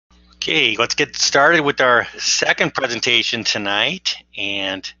Okay, let's get started with our second presentation tonight.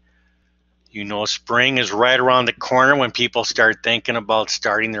 And spring is right around the corner when people start thinking about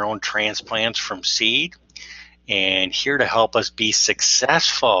starting their own transplants from seed. And here to help us be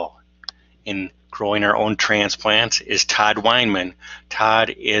successful in growing our own transplants is Todd Weinmann. Todd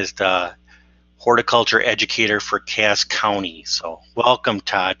is the Horticulture Educator for Cass County. So welcome,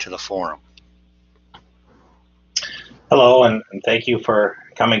 Todd, to the forum. Hello, and thank you for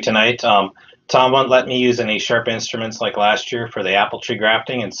coming tonight. Tom wouldn't let me use any sharp instruments like last year for the apple tree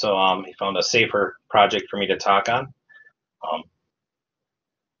grafting, and so he found a safer project for me to talk on.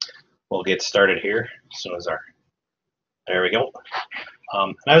 We'll get started here as soon as there we go.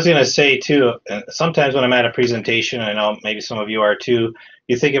 And I was going to say too, sometimes when I'm at a presentation, I know maybe some of you are too,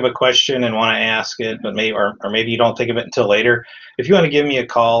 you think of a question and want to ask it, but maybe or maybe you don't think of it until later. If you want to give me a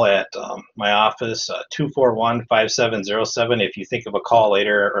call at my office, 241-5707, if you think of a call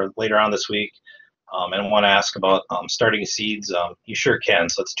later or later on this week and want to ask about starting seeds, you sure can.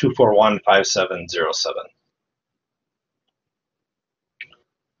 So it's 241-5707.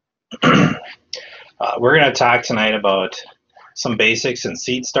 We're going to talk tonight about some basics in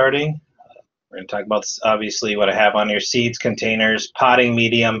seed starting. We're going to talk about obviously what I have on your seeds, containers, potting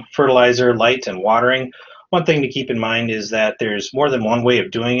medium, fertilizer, light, and watering. One thing to keep in mind is that there's more than one way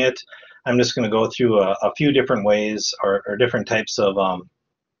of doing it. I'm just going to go through a few different ways or different types of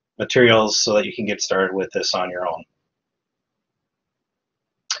materials so that you can get started with this on your own.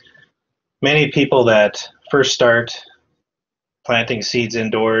 Many people that first start planting seeds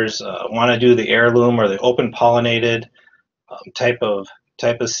indoors want to do the heirloom or the open pollinated type of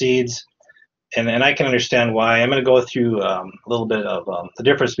seeds, and I can understand why. I'm going to go through a little bit of the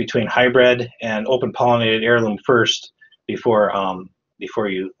difference between hybrid and open pollinated heirloom first before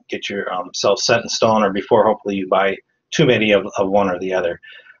you get yourself set in stone, or before hopefully you buy too many of one or the other.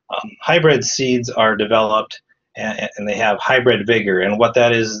 Hybrid seeds are developed and they have hybrid vigor, and what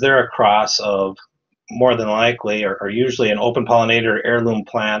that is, they're a cross of more than likely or usually an open pollinated or heirloom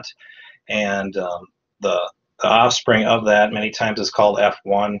plant, and the offspring of that many times is called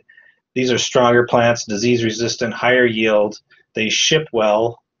F1. These are stronger plants, disease resistant, higher yield. They ship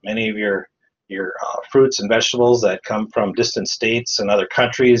well. Many of your fruits and vegetables that come from distant states and other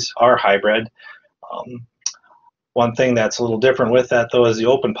countries are hybrid. One thing that's a little different with that though is the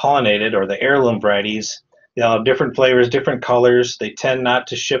open pollinated or the heirloom varieties. They'll have different flavors, different colors. They tend not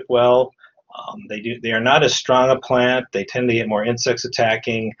to ship well. They are not as strong a plant. They tend to get more insects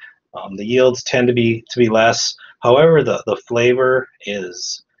attacking. The yields tend to be less. However, the flavor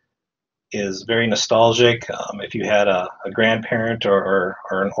is very nostalgic. If you had a grandparent or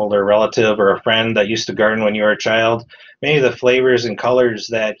an older relative or a friend that used to garden when you were a child, many of the flavors and colors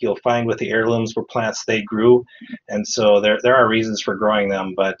that you'll find with the heirlooms were plants they grew, and so there are reasons for growing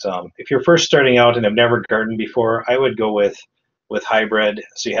them. But if you're first starting out and have never gardened before, I would go with hybrid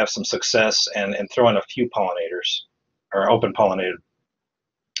so you have some success, and throw in a few pollinators or open pollinated.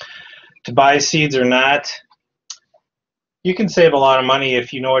 To buy seeds or not, you can save a lot of money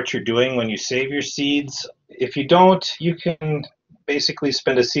if you know what you're doing when you save your seeds. If you don't, you can basically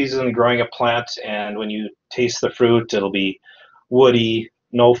spend a season growing a plant, and when you taste the fruit, it'll be woody,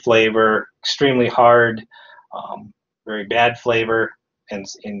 no flavor, extremely hard, very bad flavor, and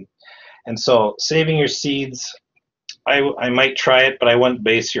so saving your seeds, I might try it, but I wouldn't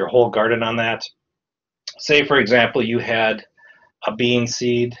base your whole garden on that. Say, for example, you had a bean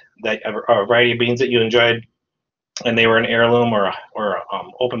seed, or a variety of beans that you enjoyed, and they were an heirloom or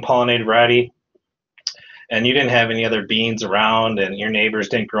open pollinated variety, and you didn't have any other beans around, and your neighbors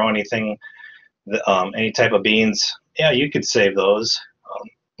didn't grow anything, any type of beans. Yeah, you could save those.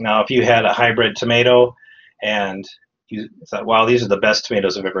 Now, if you had a hybrid tomato and you thought, wow, these are the best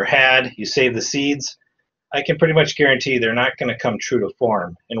tomatoes I've ever had, you save the seeds, I can pretty much guarantee they're not going to come true to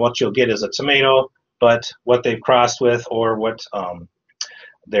form. And what you'll get is a tomato, but what they've crossed with or what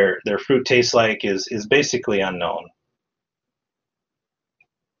their fruit tastes like is basically unknown.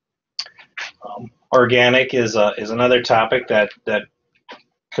 Organic is another topic that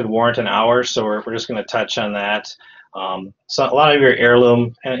could warrant an hour, so we're just going to touch on that. So a lot of your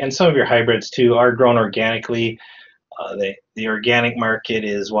heirloom and some of your hybrids too are grown organically. The organic market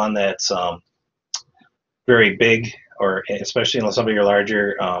is one that's very big, or especially in some of your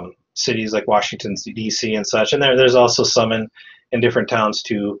larger cities like Washington, D.C. and such. And there's also some in different towns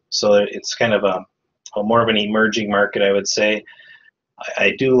too. So it's kind of a more of an emerging market, I would say.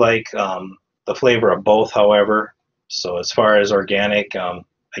 I do like the flavor of both, however. So as far as organic, I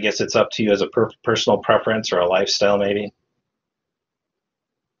guess it's up to you as a personal preference or a lifestyle maybe.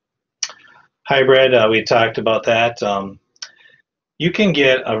 Hybrid, we talked about that. You can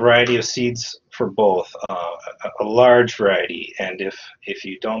get a variety of seeds for both, a large variety. And if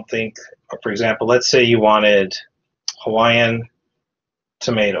you don't think, for example, let's say you wanted Hawaiian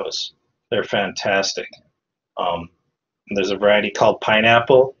tomatoes, they're fantastic. Um, there's a variety called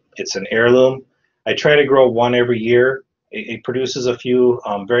pineapple. It's an heirloom. I try to grow one every year. It produces a few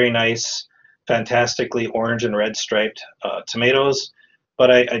very nice, fantastically orange and red striped tomatoes,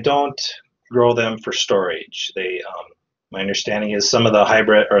 but I don't grow them for storage. My understanding is some of the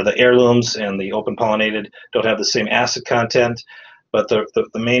hybrid or the heirlooms and the open pollinated don't have the same acid content, but the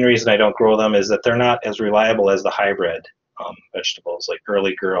main reason I don't grow them is that they're not as reliable as the hybrid vegetables like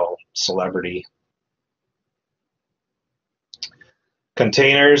Early Girl, Celebrity.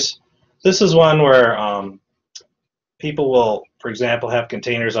 Containers. This is one where people will, for example, have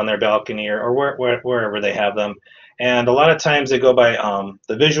containers on their balcony or wherever they have them. And a lot of times they go by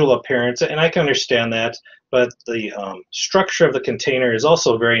the visual appearance, and I can understand that, but the structure of the container is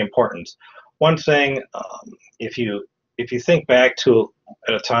also very important. One thing, if you think back to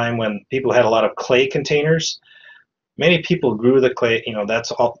at a time when people had a lot of clay containers, many people grew the clay,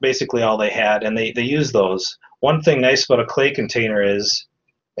 that's basically all they had, and they use those. One thing nice about a clay container is,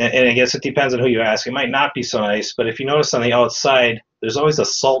 and I guess it depends on who you ask, it might not be so nice, but if you notice on the outside, there's always a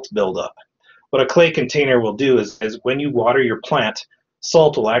salt buildup. What a clay container will do is when you water your plant,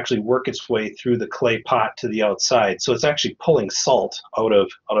 salt will actually work its way through the clay pot to the outside. So it's actually pulling salt out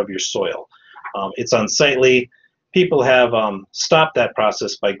of your soil. It's unsightly. People have stopped that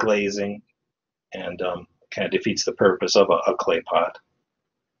process by glazing, and kind of defeats the purpose of a clay pot.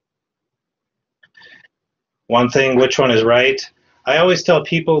 One thing, which one is right? I always tell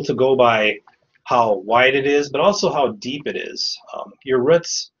people to go by how wide it is, but also how deep it is. Your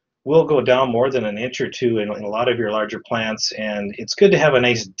roots will go down more than an inch or two in a lot of your larger plants, and it's good to have a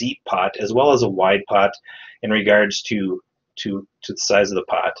nice deep pot as well as a wide pot in regards to the size of the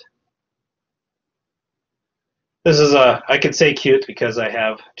pot. This is I could say cute because I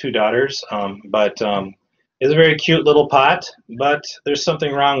have two daughters, but it's a very cute little pot, but there's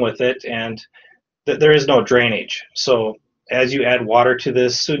something wrong with it, and there is no drainage. So as you add water to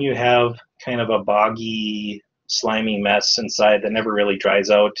this, soon you have kind of a boggy, slimy mess inside that never really dries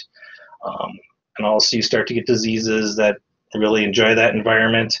out. And also you start to get diseases that really enjoy that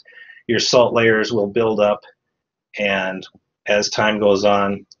environment. Your salt layers will build up, and as time goes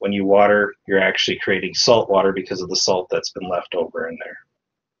on, when you water, you're actually creating salt water because of the salt that's been left over in there.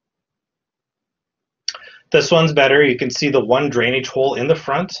 This one's better. You can see the one drainage hole in the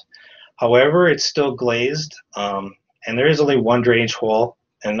front. However, it's still glazed, and there is only one drainage hole.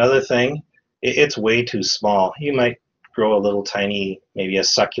 Another thing, it's way too small. You might grow a little tiny, maybe a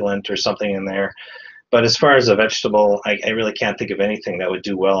succulent or something in there. But as far as a vegetable, I really can't think of anything that would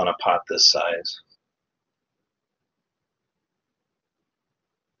do well in a pot this size.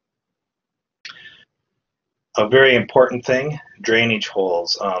 A very important thing, drainage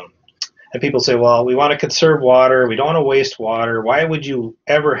holes. And people say, well, we want to conserve water, we don't want to waste water. Why would you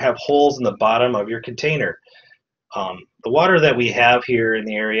ever have holes in the bottom of your container? The water that we have here in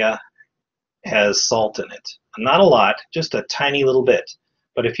the area has salt in it. Not a lot, just a tiny little bit.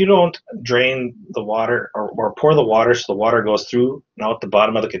 But if you don't drain the water or pour the water so the water goes through and out the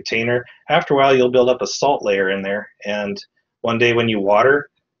bottom of the container, after a while you'll build up a salt layer in there. And one day when you water,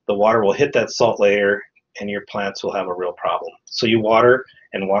 the water will hit that salt layer and your plants will have a real problem. So you water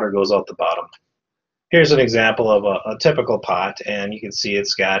and water goes out the bottom. Here's an example of a typical pot, and you can see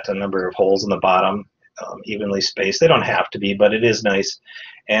it's got a number of holes in the bottom, evenly spaced. They don't have to be, but it is nice.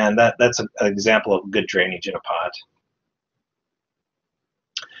 And that's an example of good drainage in a pot.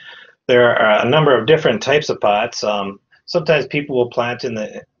 There are a number of different types of pots. Sometimes people will plant in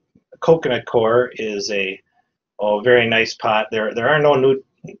the coconut core is a very nice pot. There are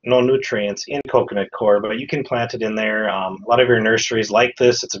no nutrients in coconut core, but you can plant it in there. A lot of your nurseries like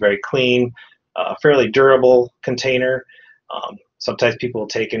this. It's a very clean, fairly durable container. Sometimes people will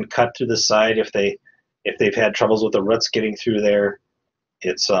take and cut through the side if they've had troubles with the roots getting through there.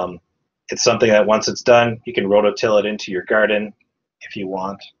 It's something that once it's done, you can rototill it into your garden if you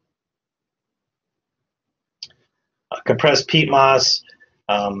want. Compressed peat moss.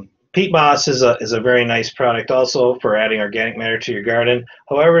 Peat moss is a very nice product also for adding organic matter to your garden.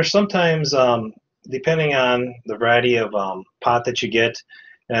 However, sometimes depending on the variety of pot that you get,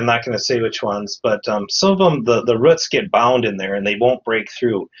 and I'm not going to say which ones, but some of them, the roots get bound in there and they won't break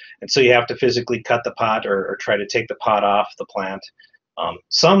through. And so you have to physically cut the pot or try to take the pot off the plant.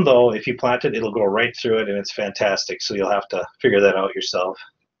 Some, though, if you plant it, it'll go right through it and it's fantastic. So you'll have to figure that out yourself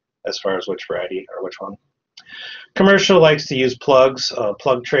as far as which variety or which one. Commercial likes to use plugs,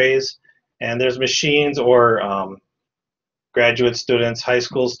 plug trays, and there's machines or graduate students, high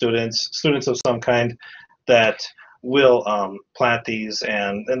school students, students of some kind that will plant these,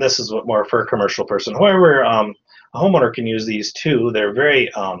 and this is what more for a commercial person. However, a homeowner can use these too. They're very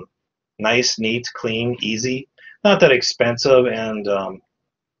nice, neat, clean, easy, not that expensive, and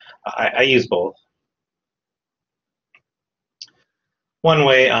I use both. One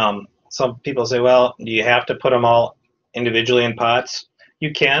way, some people say, well, do you have to put them all individually in pots?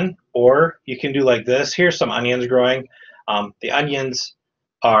 You can, or you can do like this. Here's some onions growing. The onions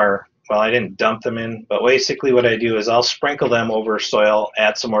are, well, I didn't dump them in, but basically what I do is I'll sprinkle them over soil,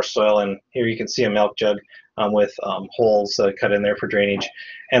 add some more soil, and here you can see a milk jug with holes cut in there for drainage,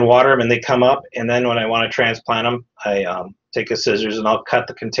 and water them, and they come up. And then when I want to transplant them, I take a scissors and I'll cut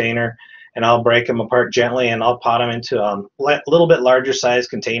the container, and I'll break them apart gently, and I'll pot them into a little bit larger size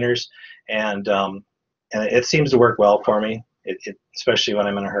containers, and it seems to work well for me, especially when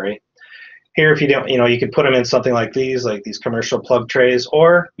I'm in a hurry. Here, if you don't, you could put them in something like these commercial plug trays,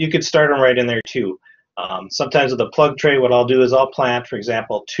 or you could start them right in there too. Sometimes with a plug tray, what I'll do is I'll plant, for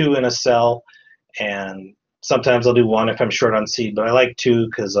example, 2 in a cell, and sometimes I'll do 1 if I'm short on seed, but I like 2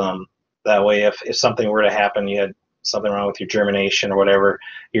 because that way if something were to happen, you had something wrong with your germination or whatever,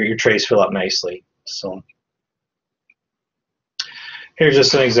 your trays fill up nicely. So here's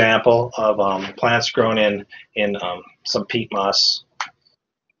just an example of plants grown in some peat moss.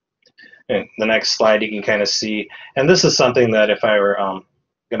 And the next slide you can kind of see, and this is something that if I were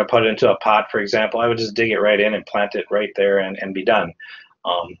going to put it into a pot, for example, I would just dig it right in and plant it right there and be done.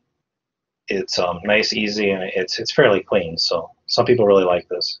 It's nice, easy, and it's fairly clean, so some people really like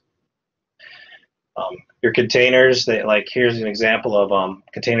this. Your containers, here's an example of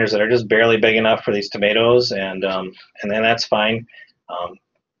containers that are just barely big enough for these tomatoes, and then that's fine.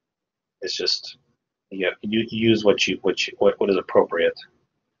 It's just you use what is appropriate.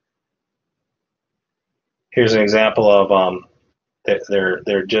 Here's an example of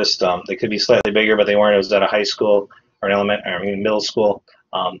they're just they could be slightly bigger, but they weren't. It was at a high school or an middle school.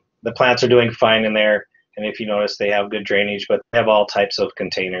 The plants are doing fine in there, and if you notice, they have good drainage, but they have all types of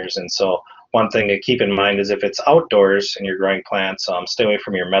containers. And so one thing to keep in mind is if it's outdoors and you're growing plants, stay away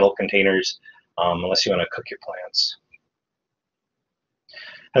from your metal containers unless you want to cook your plants.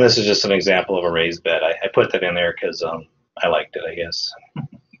 And this is just an example of a raised bed. I put that in there because I liked it, I guess.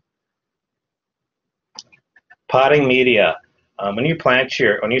 Potting media. When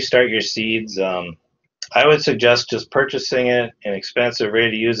you start your seeds, I would suggest just purchasing it inexpensive,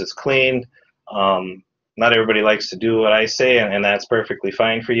 ready to use. It's clean. Not everybody likes to do what I say, and that's perfectly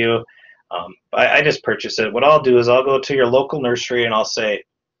fine for you. I just purchase it. What I'll do is I'll go to your local nursery and I'll say,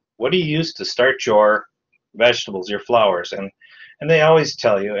 what do you use to start your vegetables, your flowers? And they always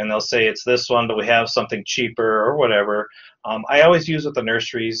tell you, and they'll say it's this one, but we have something cheaper or whatever. I always use what the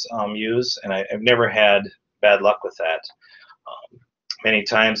nurseries use, and I've never had bad luck with that. Many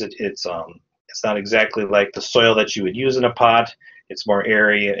times it's not exactly like the soil that you would use in a pot. It's more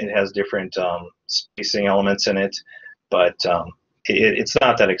airy. It has different spacing elements in it, but it's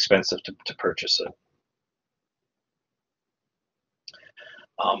not that expensive to purchase it.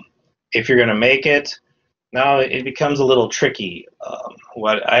 If you're going to make it, now it becomes a little tricky.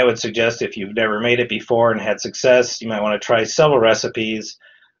 What I would suggest, if you've never made it before and had success, you might want to try several recipes.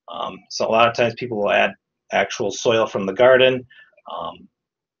 So a lot of times people will add actual soil from the garden.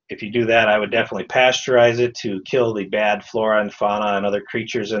 If you do that, I would definitely pasteurize it to kill the bad flora and fauna and other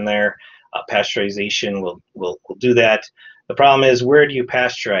creatures in there. Pasteurization will do that. The problem is, where do you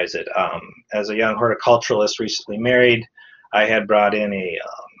pasteurize it? As a young horticulturalist recently married, I had brought in a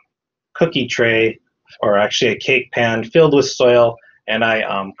cookie tray, or actually a cake pan filled with soil, and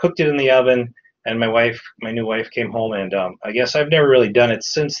I cooked it in the oven, and my new wife came home, and I guess I've never really done it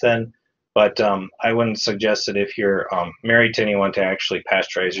since then, but I wouldn't suggest it if you're married to anyone to actually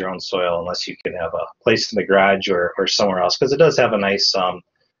pasteurize your own soil unless you can have a place in the garage or somewhere else, because it does have a nice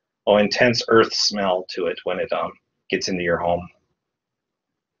intense earth smell to it when it gets into your home.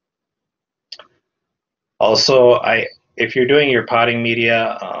 Also, if you're doing your potting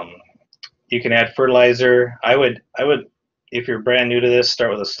media, you can add fertilizer. I would, if you're brand new to this,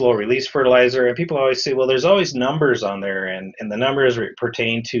 start with a slow release fertilizer. And people always say, well, there's always numbers on there, and the numbers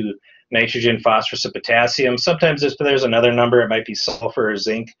pertain to nitrogen, phosphorus, and potassium. Sometimes if there's another number, it might be sulfur or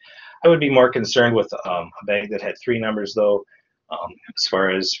zinc. I would be more concerned with a bag that had 3 numbers, though, as far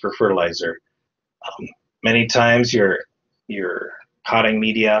as for fertilizer. Many times your potting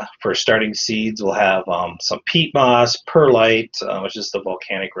media for starting seeds will have some peat moss, perlite, which is the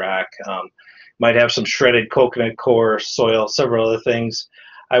volcanic rock, might have some shredded coconut core, soil, several other things.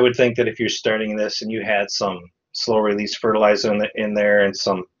 I would think that if you're starting this and you had some slow release fertilizer in there and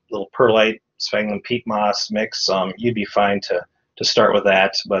some little perlite sphagnum peat moss mix, you'd be fine to start with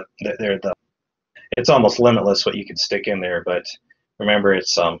that. But it's almost limitless what you can stick in there. But remember,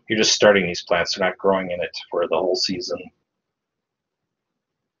 it's you're just starting these plants; they're not growing in it for the whole season.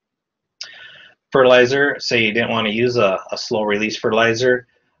 Fertilizer, say you didn't want to use a slow release fertilizer,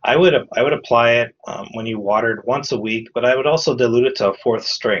 I would apply it when you watered once a week, but I would also dilute it to a fourth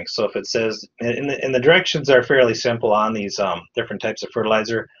strength. So if it says, and the directions are fairly simple on these different types of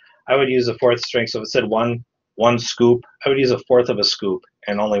fertilizer, I would use a fourth strength. So if it said one scoop, I would use a fourth of a scoop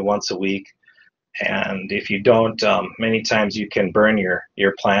and only once a week. And if you don't, many times you can burn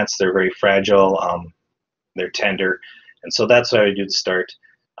your plants. They're very fragile, they're tender, and so that's what I would do to start.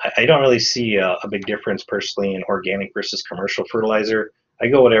 I don't really see a big difference personally in organic versus commercial fertilizer. I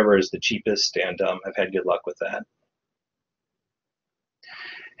go whatever is the cheapest, and I've had good luck with that.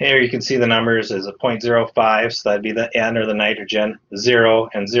 Here you can see the numbers is a 0.05, so that'd be the N or the nitrogen, 0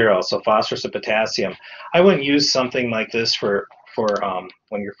 and 0, so phosphorus and potassium. I wouldn't use something like this for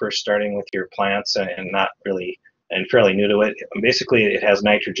when you're first starting with your plants and not really, and fairly new to it. Basically, it has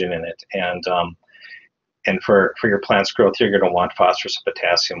nitrogen in it, and for your plant's growth, you're going to want phosphorus and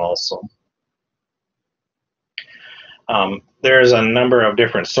potassium also. There's a number of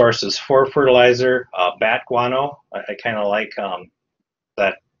different sources for fertilizer. Bat guano, I kind of like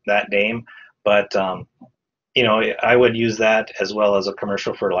that name, but you know, I would use that as well as a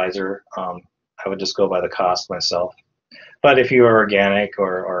commercial fertilizer. I would just go by the cost myself. But if you are organic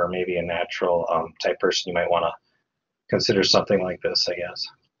or maybe a natural type person, you might want to consider something like this, I guess.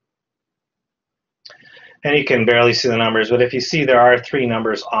 And you can barely see the numbers, but if you see there are 3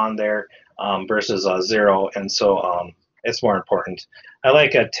 numbers on there versus 0, and so it's more important. I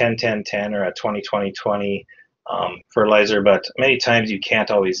like a 10-10-10 or a 20-20-20 fertilizer, but many times you can't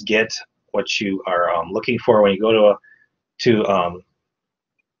always get what you are looking for when you go to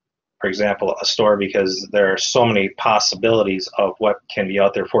for example, a store, because there are so many possibilities of what can be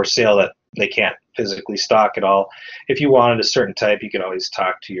out there for sale that they can't physically stock it all. If you wanted a certain type, you could always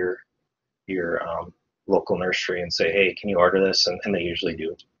talk to your local nursery and say, hey, can you order this? And they usually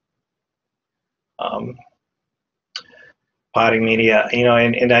do. Potting media, you know,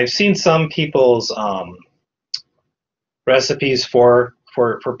 and I've seen some people's recipes for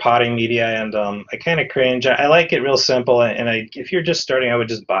potting media, and I kind of cringe. I like it real simple, and if you're just starting, I would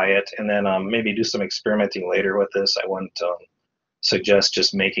just buy it and then maybe do some experimenting later with this. I wouldn't suggest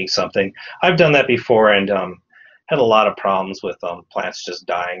just making something. I've done that before and had a lot of problems with plants just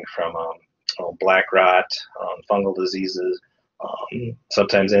dying from black rot, fungal diseases.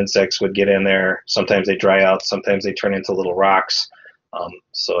 Sometimes insects would get in there. Sometimes they dry out. Sometimes they turn into little rocks.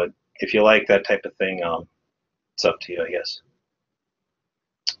 So if you like that type of thing, it's up to you, I guess.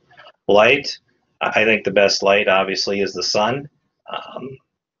 Light, I think the best light obviously is the sun.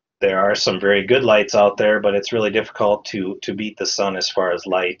 There are some very good lights out there, but it's really difficult to beat the sun as far as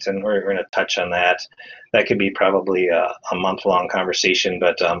light, and we're going to touch on that. That could be probably a month-long conversation,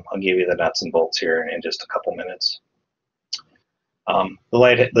 but I'll give you the nuts and bolts here in just a couple minutes.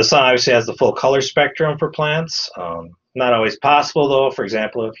 The sun obviously has the full color spectrum for plants. Not always possible though. For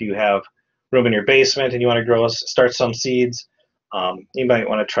example, if you have room in your basement and you want to start some seeds, you might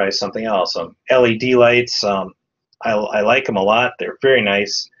want to try something else. LED lights, I like them a lot. They're very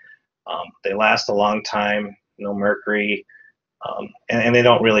nice. They last a long time, no mercury, and they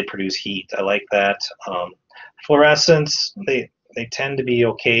don't really produce heat. I like that. Fluorescents, they tend to be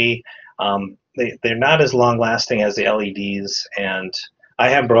okay. They're not as long lasting as the LEDs, and I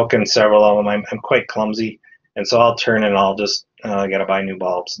have broken several of them. I'm quite clumsy, and so I'll turn and I'll just gotta buy new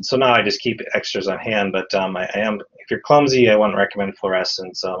bulbs. And so now I just keep extras on hand. But if you're clumsy, I wouldn't recommend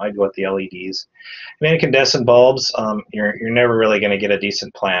fluorescents. I'd go with the LEDs. And incandescent bulbs, you're never really going to get a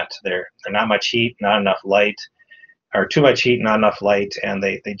decent plant. They're not much heat, not enough light, or too much heat, not enough light, and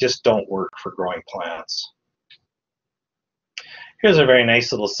they just don't work for growing plants. Here's a very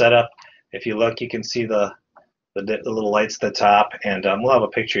nice little setup. If you look, you can see the little lights at the top, and we'll have a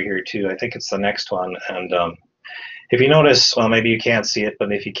picture here too. I think it's the next one. And if you notice, well, maybe you can't see it,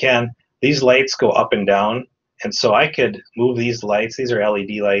 but if you can, these lights go up and down, and so I could move these lights. These are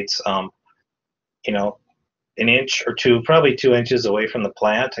LED lights, you know, an inch or two, probably 2 inches away from the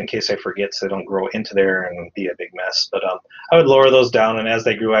plant, in case I forget, so they don't grow into there and be a big mess. But I would lower those down, and as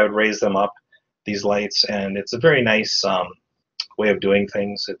they grew, I would raise them up, these lights, and it's a very nice way of doing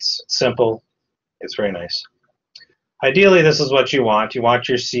things. It's simple. It's very nice. Ideally, this is what you want. You want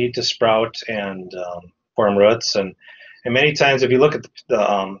your seed to sprout and form roots, and many times, if you look at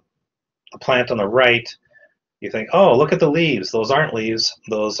the plant on the right, you think, oh, look at the leaves. Those aren't leaves.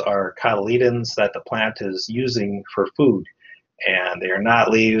 Those are cotyledons that the plant is using for food. and they are not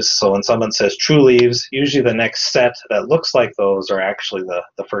leaves. So when someone says true leaves, usually the next set that looks like those are actually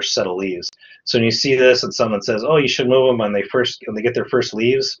the first set of leaves. So when you see this and someone says, oh, you should move them when they get their first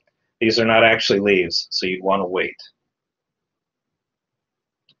leaves, these are not actually leaves, so you'd want to wait.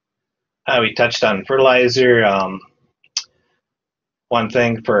 We touched on fertilizer. One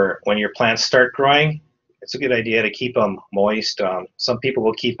thing for when your plants start growing, it's a good idea to keep them moist. Some people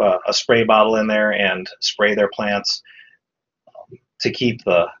will keep a spray bottle in there and spray their plants to keep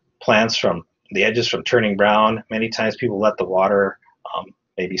the plants from the edges from turning brown. Many times people let the water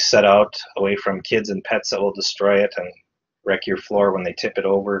maybe set out away from kids and pets that will destroy it and wreck your floor when they tip it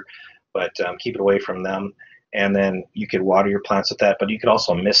over, but keep it away from them. And then you could water your plants with that, but you could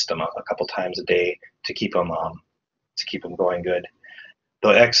also mist them a couple times a day to keep them going good. The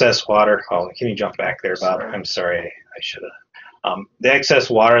excess water, can you jump back there, Bob? I'm sorry, I should have. The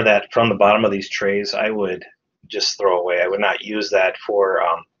excess water that from the bottom of these trays, I would just throw away. I would not use that for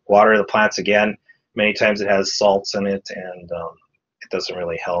water the plants again. Many times it has salts in it, and it doesn't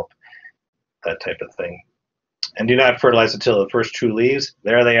really help, that type of thing. And do not fertilize until the first true leaves.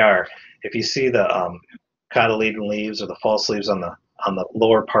 There they are. If you see the cotyledon leaves or the false leaves on the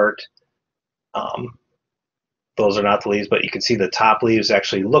lower part, those are not the leaves, but you can see the top leaves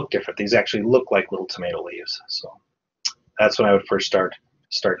actually look different. These actually look like little tomato leaves. So that's when I would first start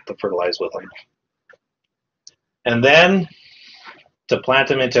to fertilize with them. And then to plant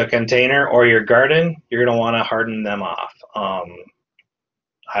them into a container or your garden, you're going to want to harden them off.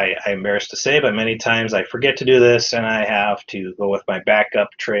 I'm embarrassed to say, but many times I forget to do this, and I have to go with my backup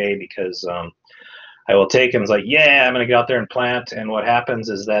tray because I will take them. It's like, yeah, I'm going to get out there and plant, and what happens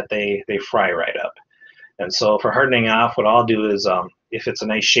is that they fry right up. And so for hardening off, what I'll do is if it's a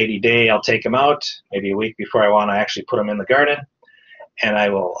nice shady day, I'll take them out maybe a week before I want to actually put them in the garden, and I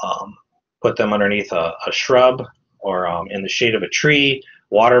will put them underneath a shrub or in the shade of a tree,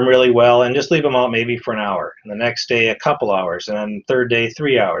 water them really well, and just leave them out maybe for an hour. And the next day, a couple hours, and then third day,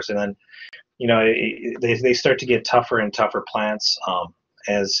 3 hours. And then, you know, they start to get tougher and tougher plants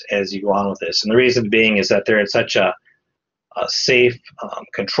as you go on with this. And the reason being is that they're in such a safe,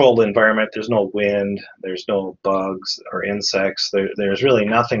 controlled environment. There's no wind, there's no bugs or insects. There's really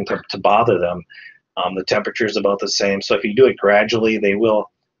nothing to bother them. The temperature is about the same. So if you do it gradually, they will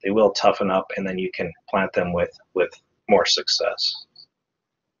toughen up, and then you can plant them with more success.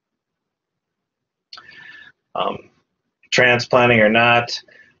 Transplanting or not,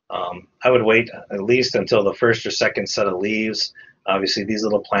 I would wait at least until the first or second set of leaves. Obviously, these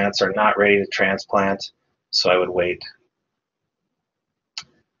little plants are not ready to transplant, so I would wait.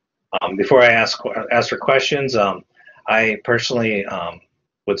 Before I ask for questions, I personally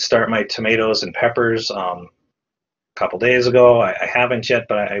would start my tomatoes and peppers a couple days ago. I haven't yet,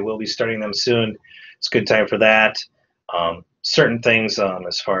 but I will be starting them soon. It's a good time for that. Certain things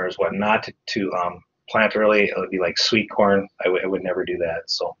as far as what not to plant early, it would be like sweet corn. I would never do that.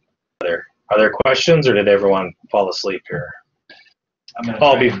 So are there questions, or did everyone fall asleep here?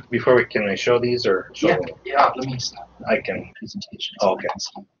 Before can I show these, or show yeah, let me stop. I can. Presentation. Oh, okay.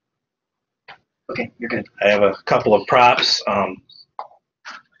 Okay, you're good. I have a couple of props.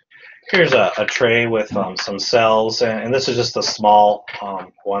 Here's a tray with some cells, and this is just a small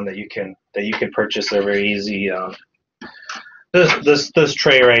one that you can purchase. They're very easy. This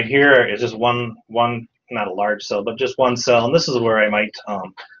tray right here is just one, not a large cell, but just one cell, and this is where I might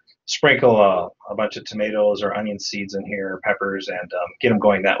sprinkle a bunch of tomatoes or onion seeds in here, or peppers, and get them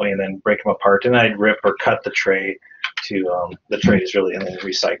going that way, and then break them apart. And I'd rip or cut the tray to the trays really, and then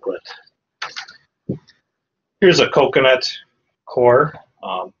recycle it. Here's a coconut core,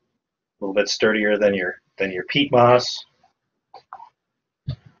 a little bit sturdier than your peat moss.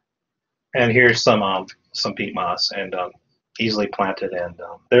 And here's some peat moss, and easily planted. And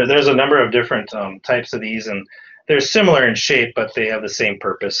there's a number of different types of these, and they're similar in shape, but they have the same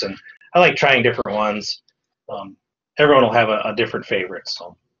purpose. And I like trying different ones. Everyone will have a different favorite.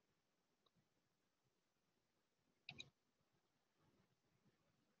 So.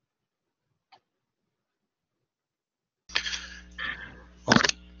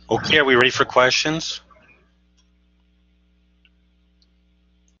 Okay, are we ready for questions?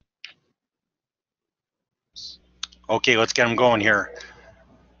 Okay, let's get them going here.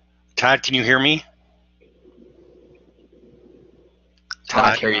 Todd, can you hear me? Todd,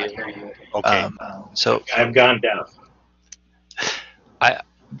 I hear you. Okay. So I've gone deaf.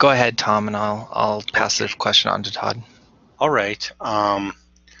 Go ahead, Tom, and I'll pass the question on to Todd. All right.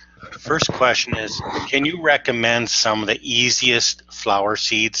 First question is, can you recommend some of the easiest flower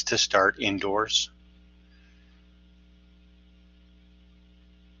seeds to start indoors?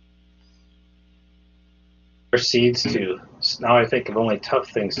 Seeds to now I think of only tough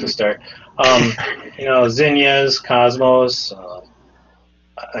things to start. You know, zinnias, cosmos.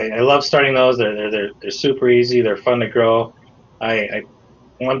 I love starting those. They're super easy. They're fun to grow.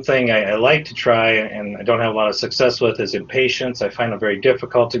 One thing I like to try, and I don't have a lot of success with, is impatiens. I find them very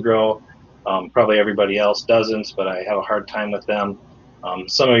difficult to grow. Probably everybody else doesn't, but I have a hard time with them.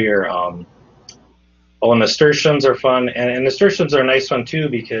 Some of your nasturtiums are fun, and nasturtiums are a nice one too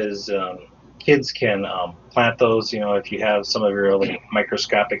because kids can plant those. You know, if you have some of your really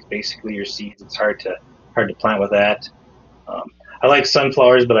microscopic, basically your seeds, it's hard to plant with that. I like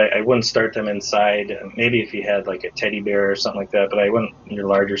sunflowers, but I wouldn't start them inside. Maybe if you had like a teddy bear or something like that, but I wouldn't. Your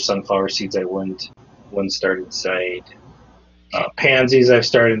larger sunflower seeds, I wouldn't start inside. Pansies, I've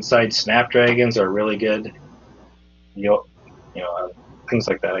started inside. Snapdragons are really good. Things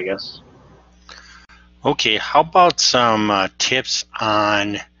like that, I guess. Okay, how about some tips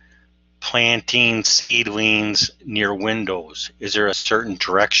on planting seedlings near windows? Is there a certain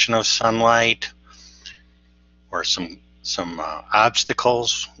direction of sunlight or some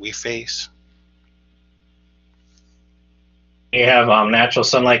obstacles we face? You have natural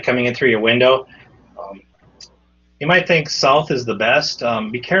sunlight coming in through your window. You might think south is the best.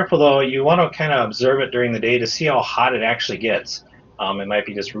 Be careful though, you want to kind of observe it during the day to see how hot it actually gets. It might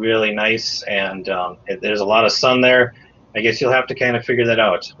be just really nice and there's a lot of sun there. I guess you'll have to kind of figure that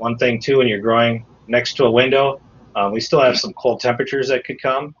out. One thing too, when you're growing next to a window, we still have some cold temperatures that could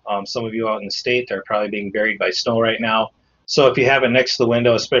come. Some of you out in the state are probably being buried by snow right now. So if you have it next to the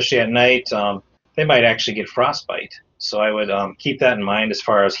window, especially at night, they might actually get frostbite. So I would keep that in mind as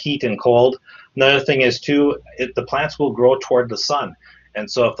far as heat and cold. Another thing is too, the plants will grow toward the sun. And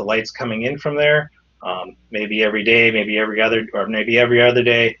so if the light's coming in from there, maybe every day, maybe every other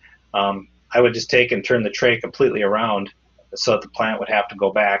day, I would just take and turn the tray completely around so that the plant would have to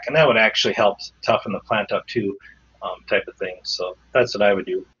go back. And that would actually help toughen the plant up too, type of thing. So that's what I would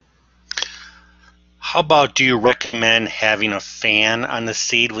do. How about, do you recommend having a fan on the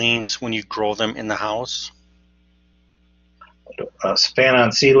seedlings when you grow them in the house? Fan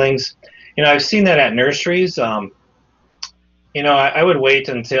on seedlings. You know, I've seen that at nurseries. You know, I would wait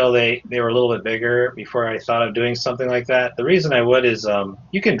until they were a little bit bigger before I thought of doing something like that. The reason I would is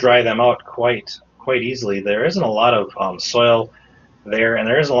you can dry them out quite easily. There isn't a lot of soil there, and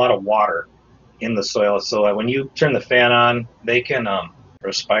there isn't a lot of water in the soil. So when you turn the fan on, they can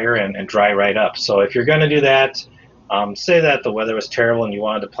respire and dry right up. So if you're going to do that, say that the weather was terrible and you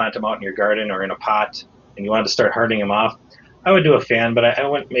wanted to plant them out in your garden or in a pot and you wanted to start hardening them off, I would do a fan, but I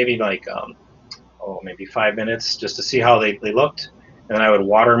went maybe like maybe 5 minutes just to see how they looked, and then I would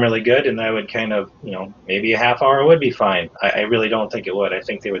water them really good, and I would kind of, you know, maybe a half hour would be fine. I really don't think it would. I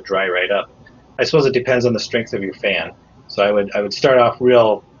think they would dry right up. I suppose it depends on the strength of your fan. So I would start off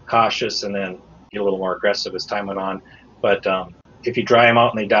real cautious and then get a little more aggressive as time went on. But if you dry them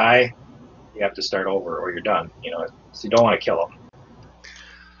out and they die, you have to start over or you're done. You know, so you don't want to kill them.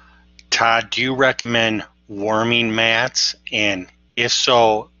 Todd, do you recommend warming mats? And if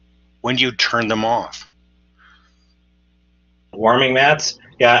so, when do you turn them off? Warming mats?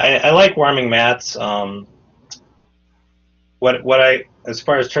 Yeah, I like warming mats. As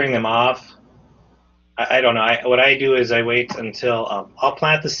far as turning them off, I don't know. What I do is I wait until I'll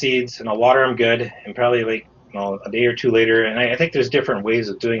plant the seeds and I'll water them good, and probably like, you know, a day or two later. And I think there's different ways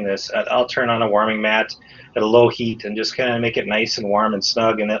of doing this. I'll turn on a warming mat at a low heat and just kind of make it nice and warm and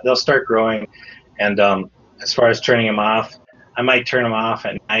snug, and they'll start growing. And as far as turning them off, I might turn them off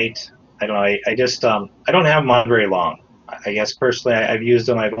at night. I don't know. I just I don't have them on very long. I guess personally, I've used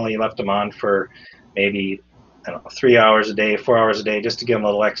them. I've only left them on for maybe, I don't know, 3 hours a day, 4 hours a day, just to give them a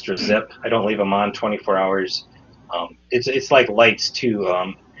little extra zip. I don't leave them on 24 hours. It's like lights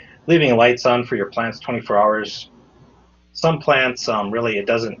too. Leaving lights on for your plants 24 hours. Some plants really it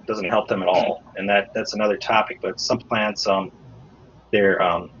doesn't help them at all, and that's another topic. But some plants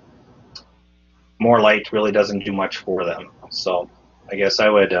they're more light really doesn't do much for them. So I guess I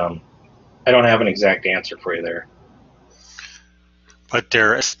would. I don't have an exact answer for you there. But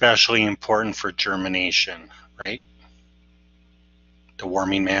they're especially important for germination, right? The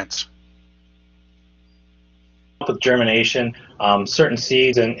warming mats. With germination, certain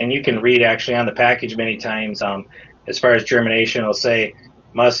seeds, and you can read actually on the package many times, as far as germination, it'll say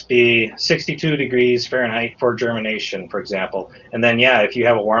must be 62 degrees Fahrenheit for germination, for example. And then, yeah, if you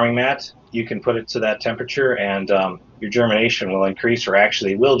have a warming mat, you can put it to that temperature, and your germination will increase, or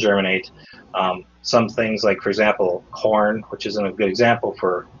actually will germinate. Some things like, for example, corn, which isn't a good example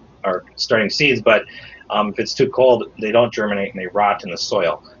for our starting seeds, but if it's too cold, they don't germinate and they rot in the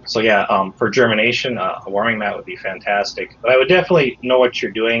soil. So yeah, for germination, a warming mat would be fantastic. But I would definitely know what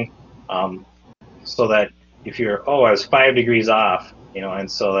you're doing, so that if you're, oh, I was 5 degrees off,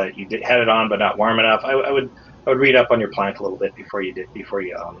 and so that you had it on but not warm enough, I would read up on your plant a little bit before you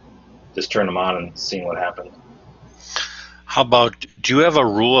just turn them on and seeing what happened. How about, do you have a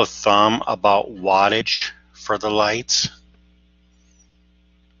rule of thumb about wattage for the lights?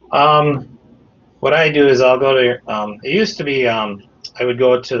 What I do is I'll go to, it used to be, I would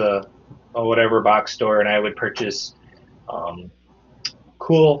go to the whatever box store and I would purchase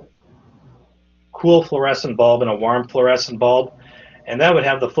cool fluorescent bulb and a warm fluorescent bulb, and that would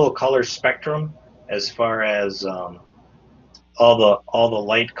have the full color spectrum as far as all the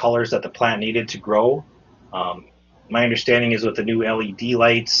light colors that the plant needed to grow. My understanding is with the new LED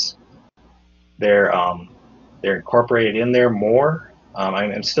lights, they're incorporated in there more.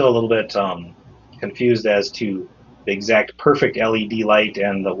 I'm still a little bit confused as to the exact perfect LED light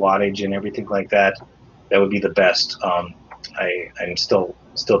and the wattage and everything like that. That would be the best. I'm still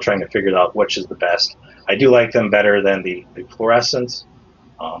trying to figure out which is the best. I do like them better than the fluorescents.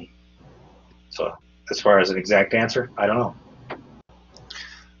 So as far as an exact answer, I don't know.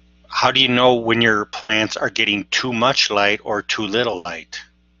 How do you know when your plants are getting too much light or too little light?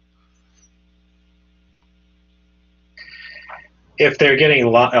 If they're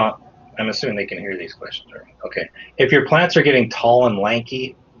getting I'm assuming they can hear these questions. Right? Okay. If your plants are getting tall and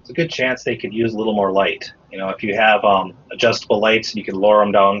lanky, it's a good chance they could use a little more light. If you have adjustable lights, you can lower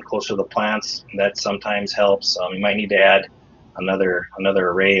them down closer to the plants. That sometimes helps. You might need to add another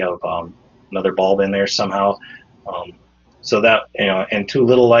array of another bulb in there somehow. So that, and too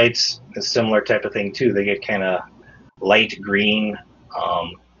little lights is similar type of thing too. They get kind of light green,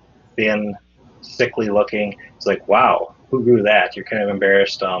 thin, sickly looking. It's like, wow, who grew that? You're kind of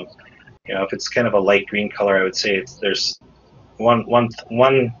embarrassed. If it's kind of a light green color, I would say there's one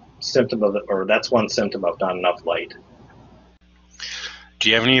symptom of it, or that's one symptom of not enough light. Do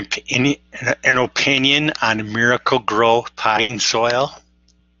you have an opinion on Miracle-Gro potting soil?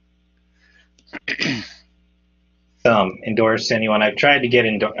 Endorse anyone. I've tried to get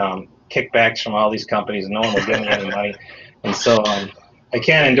kickbacks from all these companies, and no one will give me any money, and so I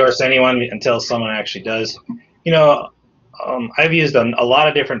can't endorse anyone until someone actually does. I've used a lot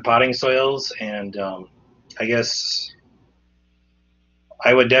of different potting soils, and I guess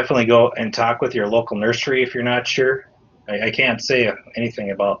I would definitely go and talk with your local nursery if you're not sure. I can't say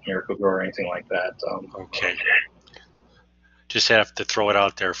anything about Miracle-Gro or anything like that. Okay. Just have to throw it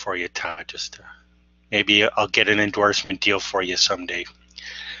out there for you, Todd. Maybe I'll get an endorsement deal for you someday.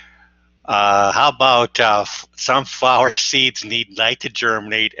 How about some flower seeds need light to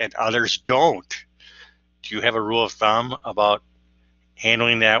germinate and others don't? Do you have a rule of thumb about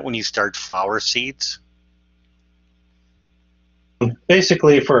handling that when you start flower seeds?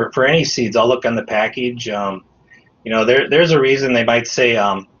 Basically, for any seeds, I'll look on the package. There's a reason they might say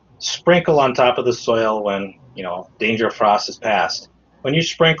sprinkle on top of the soil when danger of frost is past. When you're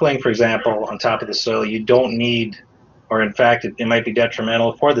sprinkling, for example, on top of the soil, you don't need, or in fact, it might be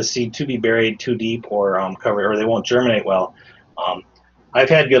detrimental for the seed to be buried too deep or covered, or they won't germinate well. I've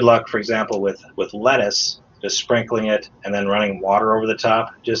had good luck, for example, with lettuce, just sprinkling it and then running water over the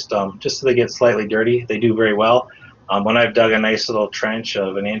top, just so they get slightly dirty. They do very well. When I've dug a nice little trench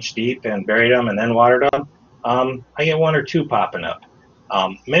of an inch deep and buried them and then watered them, I get one or two popping up.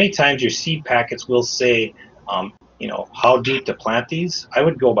 Many times your seed packets will say, how deep to plant these. I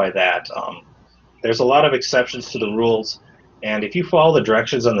would go by that. There's a lot of exceptions to the rules, and if you follow the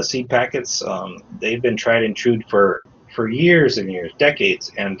directions on the seed packets, they've been tried and true for years and years,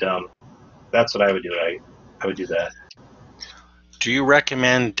 decades, and that's what I would do. I would do that. Do you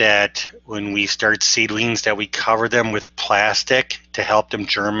recommend that when we start seedlings that we cover them with plastic to help them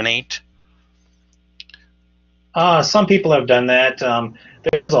germinate? Some people have done that.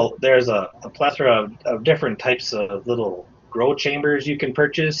 There's a plethora of different types of little grow chambers you can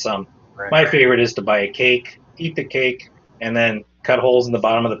purchase. Right. My favorite is to buy a cake, eat the cake, and then cut holes in the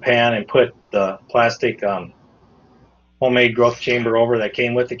bottom of the pan and put the plastic homemade growth chamber over that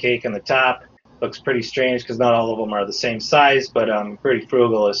came with the cake on the top. Looks pretty strange because not all of them are the same size, but I'm pretty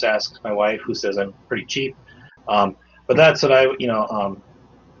frugal. Just ask my wife, who says I'm pretty cheap. But that's what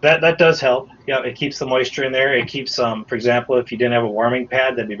that does help. Yeah, it keeps the moisture in there. It keeps, for example, if you didn't have a warming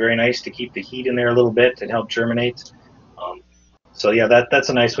pad, that'd be very nice to keep the heat in there a little bit and help germinate. So yeah, that's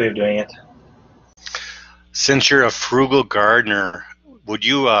a nice way of doing it. Since you're a frugal gardener, would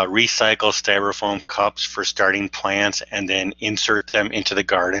you recycle styrofoam cups for starting plants and then insert them into the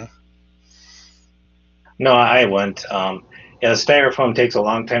garden? No, I wouldn't. Styrofoam takes a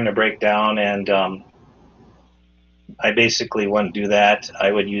long time to break down, and I basically wouldn't do that.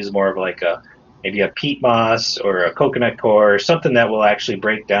 I would use more of maybe a peat moss or a coconut core, something that will actually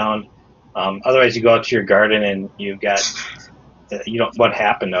break down Otherwise, you go out to your garden and you've got, what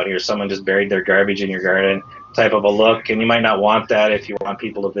happened out here? Someone just buried their garbage in your garden, type of a look, and you might not want that if you want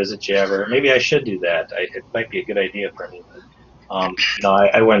people to visit you ever. Maybe I should do that. It might be a good idea for me. But, no,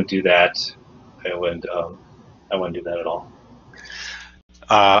 I wouldn't do that. I wouldn't do that at all.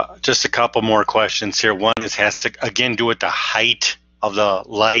 Just a couple more questions here. One has to again do with the height of the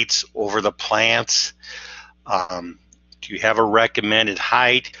lights over the plants. Do you have a recommended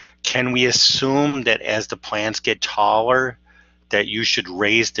height? Can we assume that as the plants get taller, that you should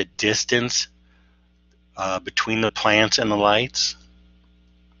raise the distance between the plants and the lights?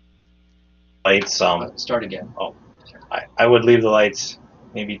 Lights. Start again. Oh, I would leave the lights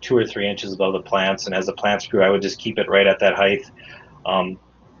maybe 2 or 3 inches above the plants, and as the plants grew, I would just keep it right at that height.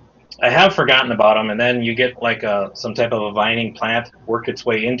 I have forgotten about them, and then you get like some type of a vining plant work its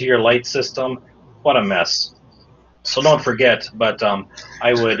way into your light system. What a mess! So don't forget. But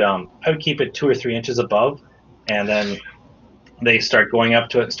I would keep it 2 or 3 inches above, and then they start going up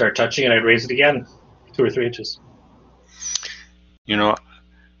to it and start touching it. I'd raise it again 2 or 3 inches. You know,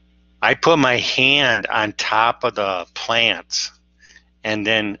 I put my hand on top of the plants, and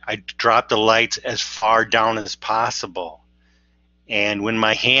then I drop the lights as far down as possible. And when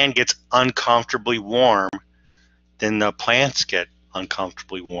my hand gets uncomfortably warm, then the plants get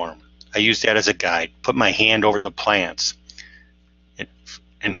uncomfortably warm. I use that as a guide. Put my hand over the plants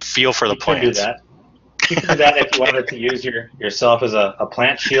and feel for the plants. You can do that. You can do that if you wanted to use yourself as a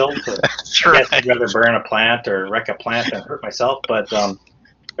plant shield. Sure. I guess I'd rather burn a plant or wreck a plant than hurt myself, but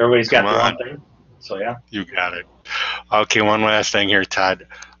everybody's got their own thing. So yeah. You got it. Okay, one last thing here, Todd.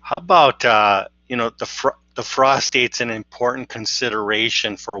 How about the frost date's an important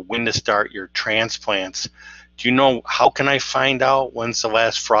consideration for when to start your transplants. Do you know, how can I find out when's the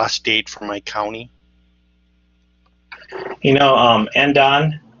last frost date for my county?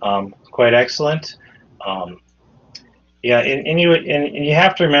 Endon, quite excellent. Yeah, and you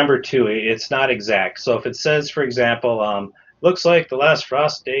have to remember too, it's not exact. So if it says, for example, looks like the last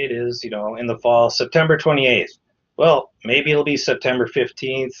frost date is, in the fall, September 28th. Well, maybe it'll be September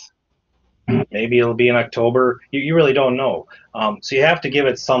 15th. Maybe it'll be in October. You really don't know. So you have to give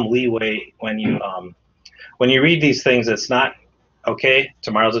it some leeway when you read these things. It's not, okay,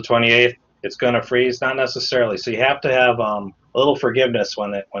 tomorrow's the 28th, it's going to freeze. Not necessarily. So you have to have a little forgiveness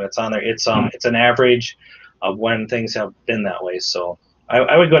when it's on there. It's an average of when things have been that way. So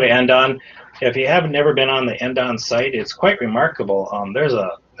I would go to Endon. If you have never been on the Endon site, it's quite remarkable. There's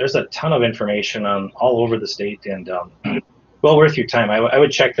a ton of information on all over the state, and well worth your time. I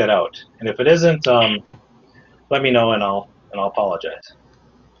would check that out. And if it isn't, let me know, and I'll apologize.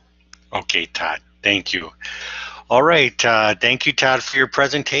 Okay, Todd. Thank you. All right. Thank you, Todd, for your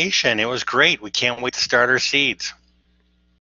presentation. It was great. We can't wait to start our seeds.